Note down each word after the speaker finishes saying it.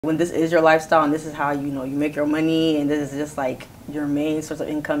When this is your lifestyle and this is how you make your money and this is just like your main source of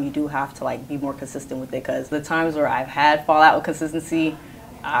income, you do have to like be more consistent with it, because the times where I've had fallout with consistency,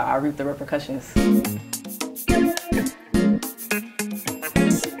 I reap the repercussions.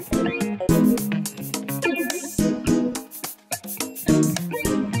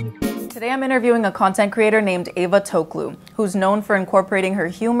 Today I'm interviewing a content creator named Ava Tocloo, who's known for incorporating her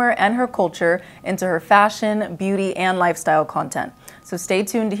humor and her culture into her fashion, beauty, and lifestyle content. So stay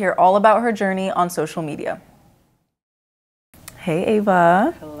tuned to hear all about her journey on social media. Hey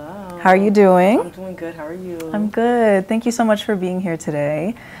Ava. Hello. How are you doing? I'm doing good. How are you? I'm good. Thank you so much for being here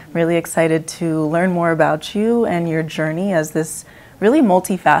today. Really excited to learn more about you and your journey as this really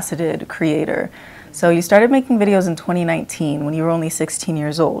multifaceted creator. So you started making videos in 2019 when you were only 16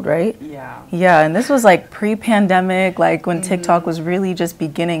 years old, right? Yeah. Yeah, and this was like pre-pandemic, like when TikTok was really just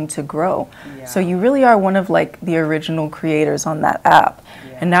beginning to grow. Yeah. So you really are one of like the original creators on that app.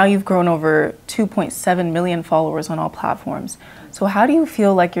 Yeah. And now you've grown over 2.7 million followers on all platforms. So how do you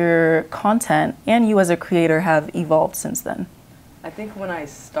feel like your content and you as a creator have evolved since then? I think when I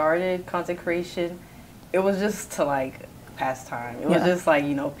started content creation, it was just to like pastime. It was just like,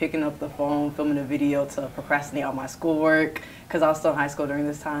 picking up the phone, filming a video to procrastinate on my schoolwork, because I was still in high school during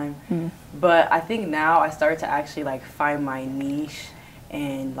this time. But I think now I started to actually like find my niche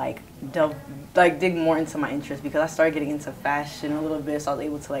and like dig more into my interests, because I started getting into fashion a little bit, so I was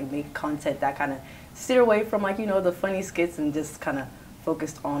able to like make content that kind of steer away from like, the funny skits and just kind of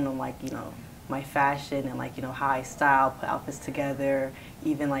focused on like, my fashion and like, how I style, put outfits together,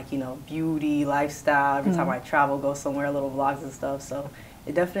 even like, beauty, lifestyle. Every time I travel, go somewhere, little vlogs and stuff. So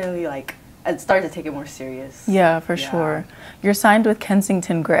it definitely like, I started to take it more serious. Yeah, for sure. You're signed with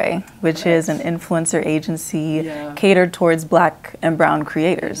Kensington, which is an influencer agency catered towards Black and brown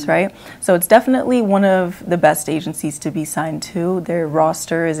creators, right? So it's definitely one of the best agencies to be signed to. Their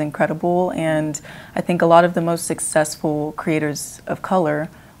roster is incredible, and I think a lot of the most successful creators of color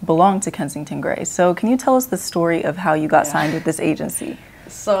belong to Kensington. So can you tell us the story of how you got signed with this agency?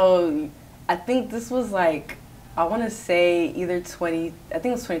 So I think this was like, I want to say either I think it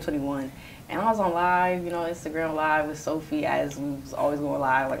was 2021. And I was on live, Instagram live with Sophie, as we was always going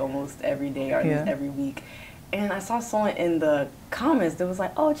live like almost every day or at least every week. And I saw someone in the comments that was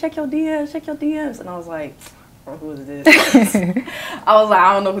like, oh, check your DMs, check your DMs. And I was like, oh, who is this? I was like,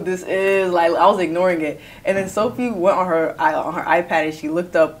 I don't know who this is. Like, I was ignoring it. And then Sophie went on her iPad and she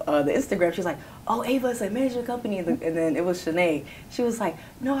looked up the Instagram. She was like, oh, Ava, it's a management company. And then it was Shanae. She was like,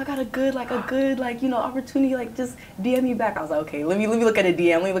 no, I got a good opportunity. Like, just DM me back. I was like, okay, let me look at the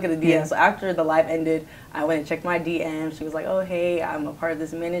DM. Let me look at the DM. Yeah. So after the live ended, I went and checked my DM. She was like, oh, hey, I'm a part of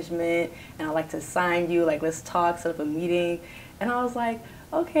this management, and I'd like to sign you. Like, let's talk, set up a meeting. And I was like,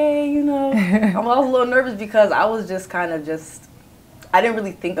 okay, I was a little nervous because I was just I didn't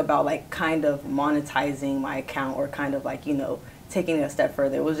really think about like kind of monetizing my account or kind of like, taking it a step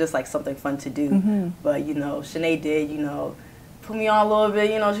further. It was just like something fun to do. But, Shanae did, put me on a little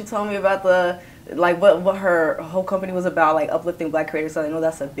bit. She told me about what her whole company was about, like uplifting Black creators. So I know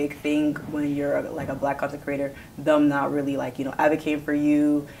that's a big thing when you're like a Black content creator, them not really like, advocating for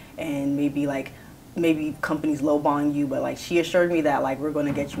you, and maybe companies lowballing you, but like she assured me that like we're going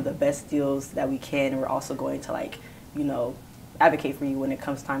to get you the best deals that we can, and we're also going to like, advocate for you when it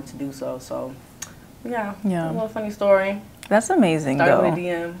comes time to do so. So yeah. A little funny story. That's amazing. Started with a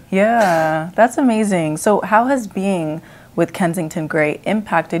DM. Yeah, that's amazing. So how has being with Kensington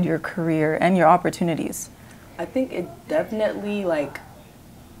impacted your career and your opportunities? I think it definitely like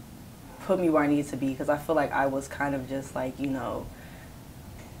put me where I needed to be, because I feel like I was kind of just like,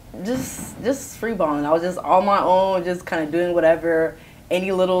 just freeballing. I was just on my own, just kind of doing whatever,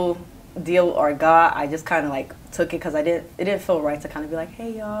 any little deal or got, I just kind of like took it, because it didn't feel right to kind of be like,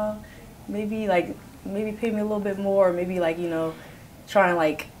 hey y'all, maybe pay me a little bit more, or maybe like, try and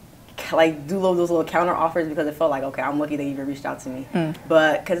like do those little counter offers, because it felt like, okay, I'm lucky they even reached out to me.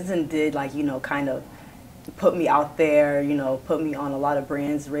 But Kensington did like, kind of put me out there, put me on a lot of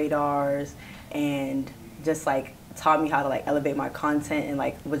brands' radars, and just like taught me how to like elevate my content and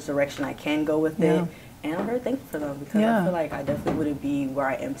like which direction I can go with it. And I'm very thankful for them, because I feel like I definitely wouldn't be where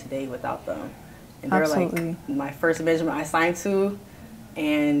I am today without them. And they're like my first management I signed to,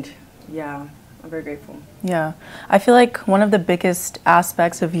 and I'm very grateful. Yeah, I feel like one of the biggest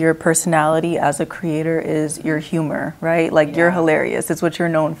aspects of your personality as a creator is your humor, right? Like you're hilarious. It's what you're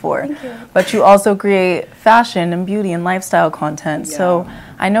known for. Thank you. But you also create fashion and beauty and lifestyle content. So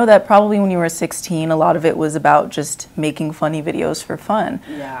I know that probably when you were 16, a lot of it was about just making funny videos for fun.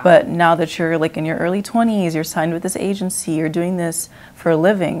 But now that you're like in your early 20s, you're signed with this agency, you're doing this for a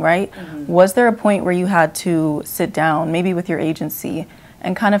living, right? Was there a point where you had to sit down, maybe with your agency,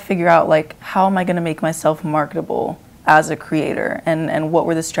 and kind of figure out like, how am I going to make myself marketable as a creator, and what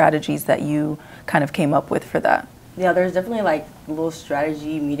were the strategies that you kind of came up with for that? Yeah, there's definitely like little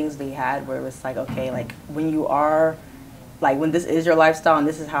strategy meetings they had where it was like, okay, like when you are, like when this is your lifestyle and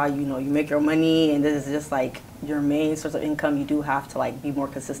this is how, you know, you make your money and this is just like your main source of income, you do have to like be more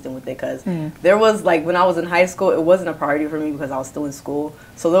consistent with it. Because there was like, when I was in high school, it wasn't a priority for me because I was still in school.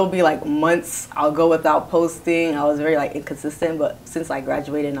 So there'll be like months I'll go without posting. I was very like inconsistent, but since I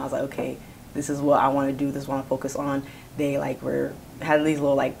graduated and I was like, okay, this is what I want to do, this is what I want to focus on. They like had these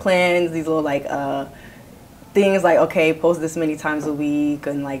little like plans, these little like things like, okay, post this many times a week,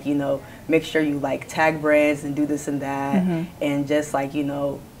 and like, you know, make sure you like tag brands and do this and that, and just like, you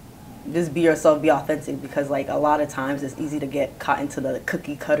know, just be yourself, be authentic, because like a lot of times it's easy to get caught into the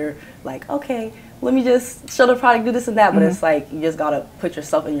cookie cutter, like, okay, let me just show the product, do this and that, but it's like, you just gotta put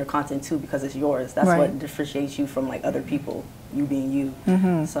yourself in your content too, because it's yours. That's what differentiates you from like other people, you being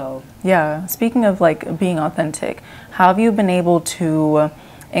you. So yeah, speaking of like being authentic, how have you been able to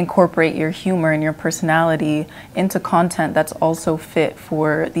incorporate your humor and your personality into content that's also fit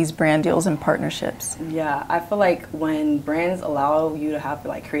for these brand deals and partnerships? Yeah, I feel like when brands allow you to have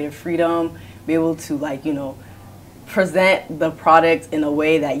like creative freedom, be able to like, you know, present the product in a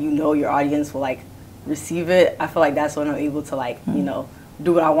way that you know your audience will like receive it, I feel like that's when I'm able to like, you know,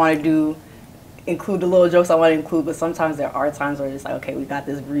 do what I want to do, include the little jokes I want to include. But sometimes there are times where it's like, okay, we got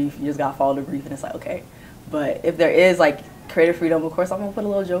this brief, you just got to follow the brief, and it's like, okay. But if there is like creative freedom, of course I'm gonna put a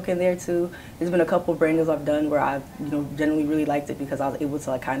little joke in there too. There's been a couple brand deals I've done where I've, you know, generally really liked it because I was able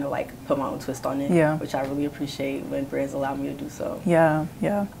to like kind of like put my own twist on it, which I really appreciate when brands allow me to do so. Yeah.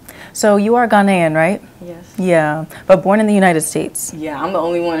 So you are Ghanaian, right? Yes. Yeah, but born in the United States. Yeah, I'm the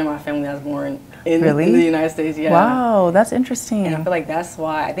only one in my family that's born in the United States. Yeah. Wow, that's interesting. And I feel like that's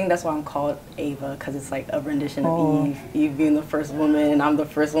why I'm called Ava, because it's like a rendition of Eve. Eve being the first woman, and I'm the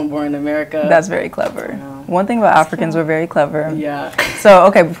first one born in America. That's very clever. One thing about Africans, we're very clever. Yeah. So,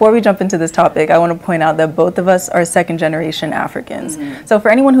 okay, before we jump into this topic, I want to point out that both of us are second-generation Africans. So for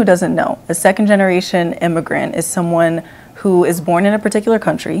anyone who doesn't know, a second-generation immigrant is someone who is born in a particular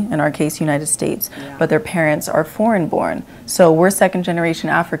country, in our case, United States, but their parents are foreign born. So we're second-generation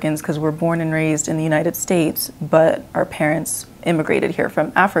Africans because we're born and raised in the United States, but our parents immigrated here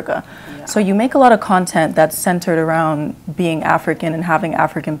from Africa. So you make a lot of content that's centered around being African and having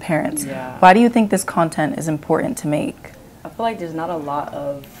African parents. Why do you think this content is important to make? I feel like there's not a lot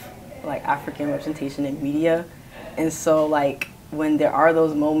of like African representation in media, and so like when there are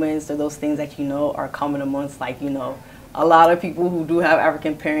those moments or those things that, you know, are common amongst like, you know, a lot of people who do have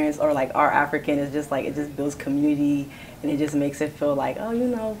African parents or like are African, is just like, it just builds community, and it just makes it feel like, oh, you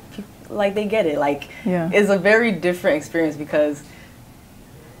know, people, like they get it. Like it's a very different experience because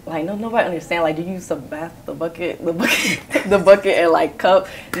like nobody understand, like, do you use the bucket and like cup,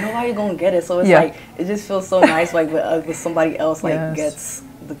 nobody gonna get it. So it's like, it just feels so nice like with somebody else like gets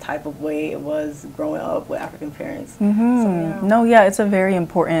the type of way it was growing up with African parents. So, no, it's a very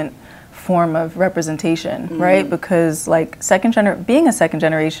important form of representation, right? Because like being a second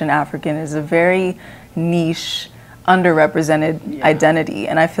generation African is a very niche, underrepresented identity,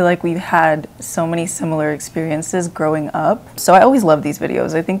 and I feel like we've had so many similar experiences growing up. So I always love these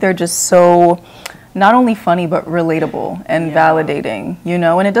videos. I think they're just so not only funny but relatable and validating, you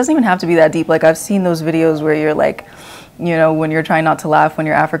know, and it doesn't even have to be that deep. Like I've seen those videos where you're like, you know, when you're trying not to laugh when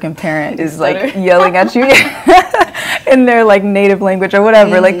your African parent is like yelling at you in their like native language or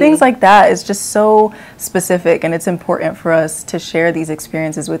whatever, like things like that is just so specific, and it's important for us to share these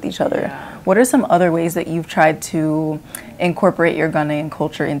experiences with each other. What are some other ways that you've tried to incorporate your Ghanaian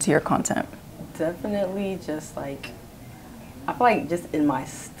culture into your content? Definitely just like, I feel like just in my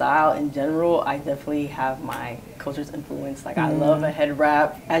style in general, I definitely have my culture's influence. Like I love a head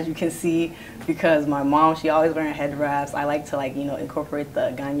wrap, as you can see, because my mom, she always wearing head wraps. I like to like, you know, incorporate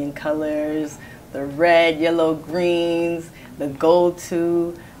the Ghanaian colors, the red, yellow, greens, the gold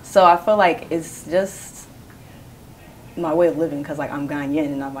too. So I feel like it's just my way of living, because like I'm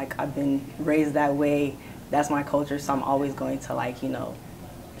Ghanaian and I've been raised that way. That's my culture, so I'm always going to like, you know,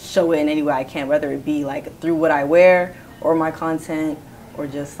 show it in any way I can, whether it be like through what I wear or my content, or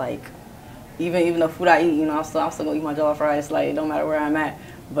just like even the food I eat. You know, I'm still gonna eat my jollof rice. Like it don't matter where I'm at,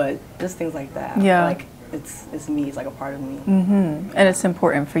 but just things like that. Like it's me. It's like a part of me. And it's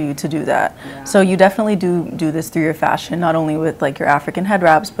important for you to do that. So you definitely do this through your fashion, not only with like your African head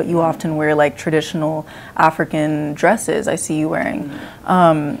wraps, but you often wear like traditional African dresses. I see you wearing,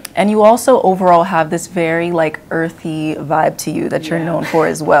 and you also overall have this very like earthy vibe to you that you're known for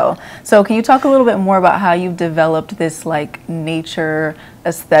as well. So can you talk a little bit more about how you've developed this like nature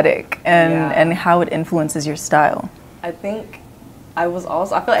aesthetic and how it influences your style? I think I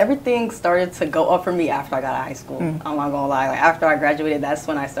feel everything started to go up for me after I got out of high school. I'm not gonna lie. Like after I graduated, that's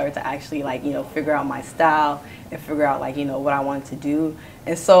when I started to actually like, you know, figure out my style and figure out like, you know, what I wanted to do.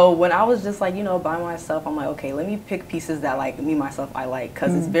 And so when I was just like, you know, by myself, I'm like, okay, let me pick pieces that like me, myself, I like.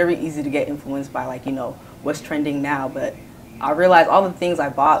 Cause it's very easy to get influenced by like, you know, what's trending now. But I realized all the things I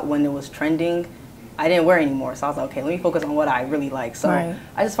bought when it was trending, I didn't wear anymore. So I was like, okay, let me focus on what I really like. So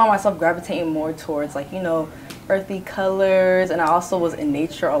I just found myself gravitating more towards like, you know, earthy colors. And I also was in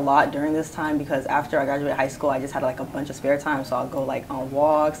nature a lot during this time because after I graduated high school, I just had like a bunch of spare time. So I'll go like on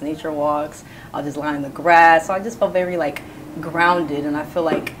walks, nature walks. I'll just lie in the grass. So I just felt very like grounded. And I feel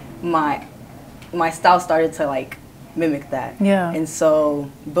like my style started to like mimic that. Yeah. And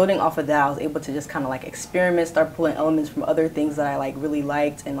so building off of that, I was able to just kind of like experiment, start pulling elements from other things that I like really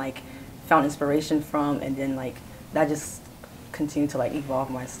liked and like found inspiration from, and then like that just continued to like evolve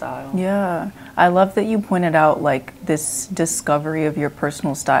my style. Yeah, I love that you pointed out like this discovery of your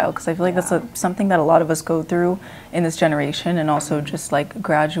personal style, because I feel like that's something that a lot of us go through in this generation, and also just like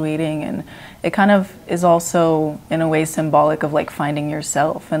graduating, and it kind of is also in a way symbolic of like finding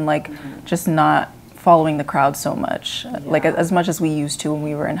yourself and like just not following the crowd so much, like as much as we used to when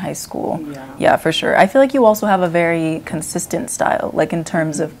we were in high school. Yeah, for sure. I feel like you also have a very consistent style, like in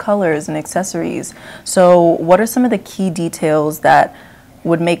terms of colors and accessories. So what are some of the key details that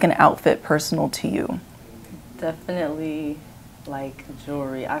would make an outfit personal to you? Definitely like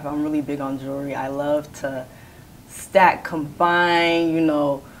jewelry. I'm really big on jewelry. I love to stack, combine, you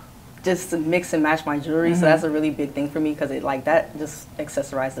know, just to mix and match my jewelry. So that's a really big thing for me, because it like that just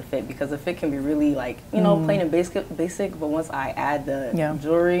accessorize the fit, because the fit can be really like, you know, plain and basic, but once I add the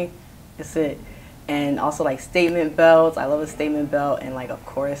jewelry, it's it. And also like statement belts. I love a statement belt, and like of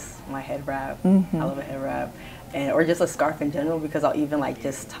course my head wrap. I love a head wrap, and or just a scarf in general, because I'll even like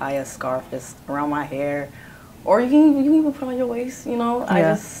just tie a scarf just around my hair, or you can even put on your waist, you know. I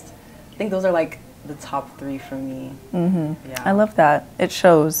just think those are like the top three for me. I love that. It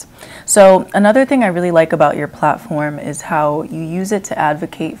shows. So another thing I really like about your platform is how you use it to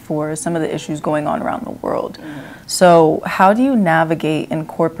advocate for some of the issues going on around the world. So how do you navigate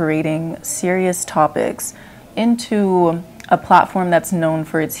incorporating serious topics into a platform that's known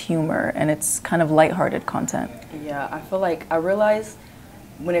for its humor and its kind of lighthearted content? Yeah, I feel like I realized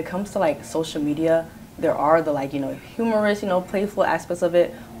when it comes to like social media, there are the like, you know, humorous, you know, playful aspects of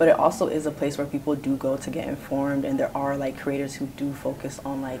it, but it also is a place where people do go to get informed, and there are like creators who do focus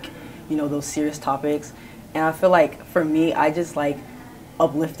on like, you know, those serious topics. And I feel like for me, I just like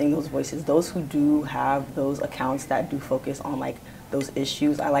uplifting those voices, those who do have those accounts that do focus on like those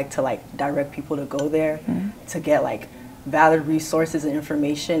issues. I like to like direct people to go there to get like valid resources and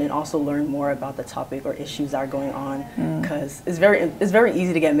information, and also learn more about the topic or issues that are going on, because it's very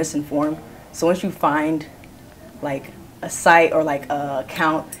easy to get misinformed. So once you find like a site or like a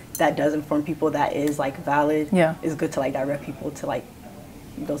account that does inform people that is like valid, it's good to like direct people to like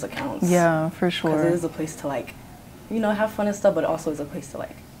those accounts. Yeah, for sure. Because it is a place to like, you know, have fun and stuff, but also is a place to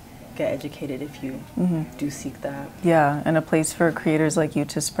like get educated if you do seek that. Yeah, and a place for creators like you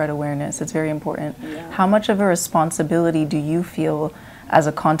to spread awareness. It's very important. How much of a responsibility do you feel as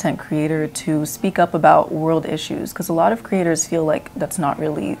a content creator to speak up about world issues? Because a lot of creators feel like that's not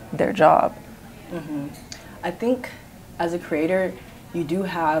really their job. I think as a creator, you do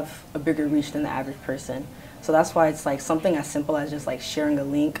have a bigger reach than the average person. So that's why it's like something as simple as just like sharing a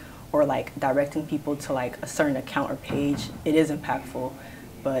link or like directing people to like a certain account or page, it is impactful.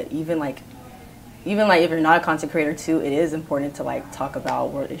 But even like if you're not a content creator too, it is important to like talk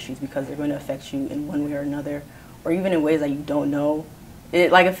about world issues, because they're going to affect you in one way or another, or even in ways that you don't know.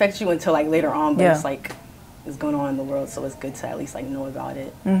 It like affects you until like later on, but it's like it's going on in the world, so it's good to at least like know about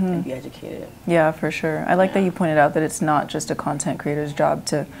it and be educated. Yeah, for sure. I like that you pointed out that it's not just a content creator's job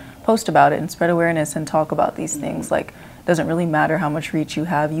to post about it and spread awareness and talk about these things. Like, it doesn't really matter how much reach you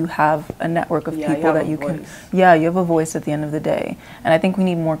have a network of people that you can, you have a voice at the end of the day. And I think we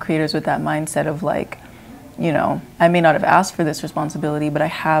need more creators with that mindset of like, you know, I may not have asked for this responsibility, but I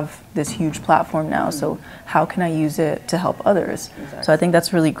have this huge platform now, so how can I use it to help others? So I think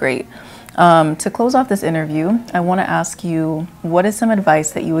that's really great. To close off this interview, I want to ask you, what is some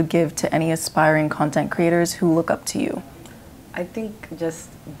advice that you would give to any aspiring content creators who look up to you? I think just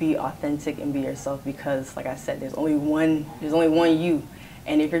be authentic and be yourself, because like I said, there's only one you,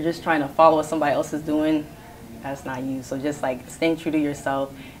 and if you're just trying to follow what somebody else is doing, that's not you. So just like staying true to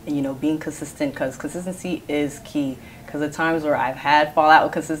yourself, and you know, being consistent, because consistency is key. Because the times where I've had fallout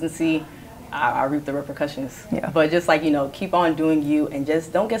with consistency, I reap the repercussions. But just like, you know, keep on doing you, and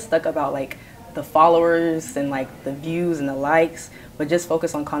just don't get stuck about like the followers and like the views and the likes, but just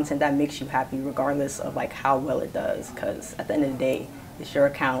focus on content that makes you happy regardless of like how well it does, because at the end of the day, it's your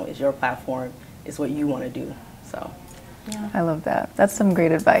account, it's your platform, it's what you want to do. So yeah. I love that. That's some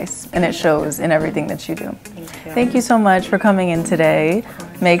great advice, and it shows in everything that you do. Thank you so much for coming in today.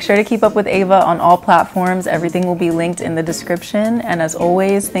 Make sure to keep up with Ava on all platforms. Everything will be linked in the description. And as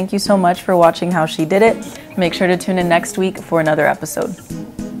always, thank you so much for watching How She Did It. Make sure to tune in next week for another episode.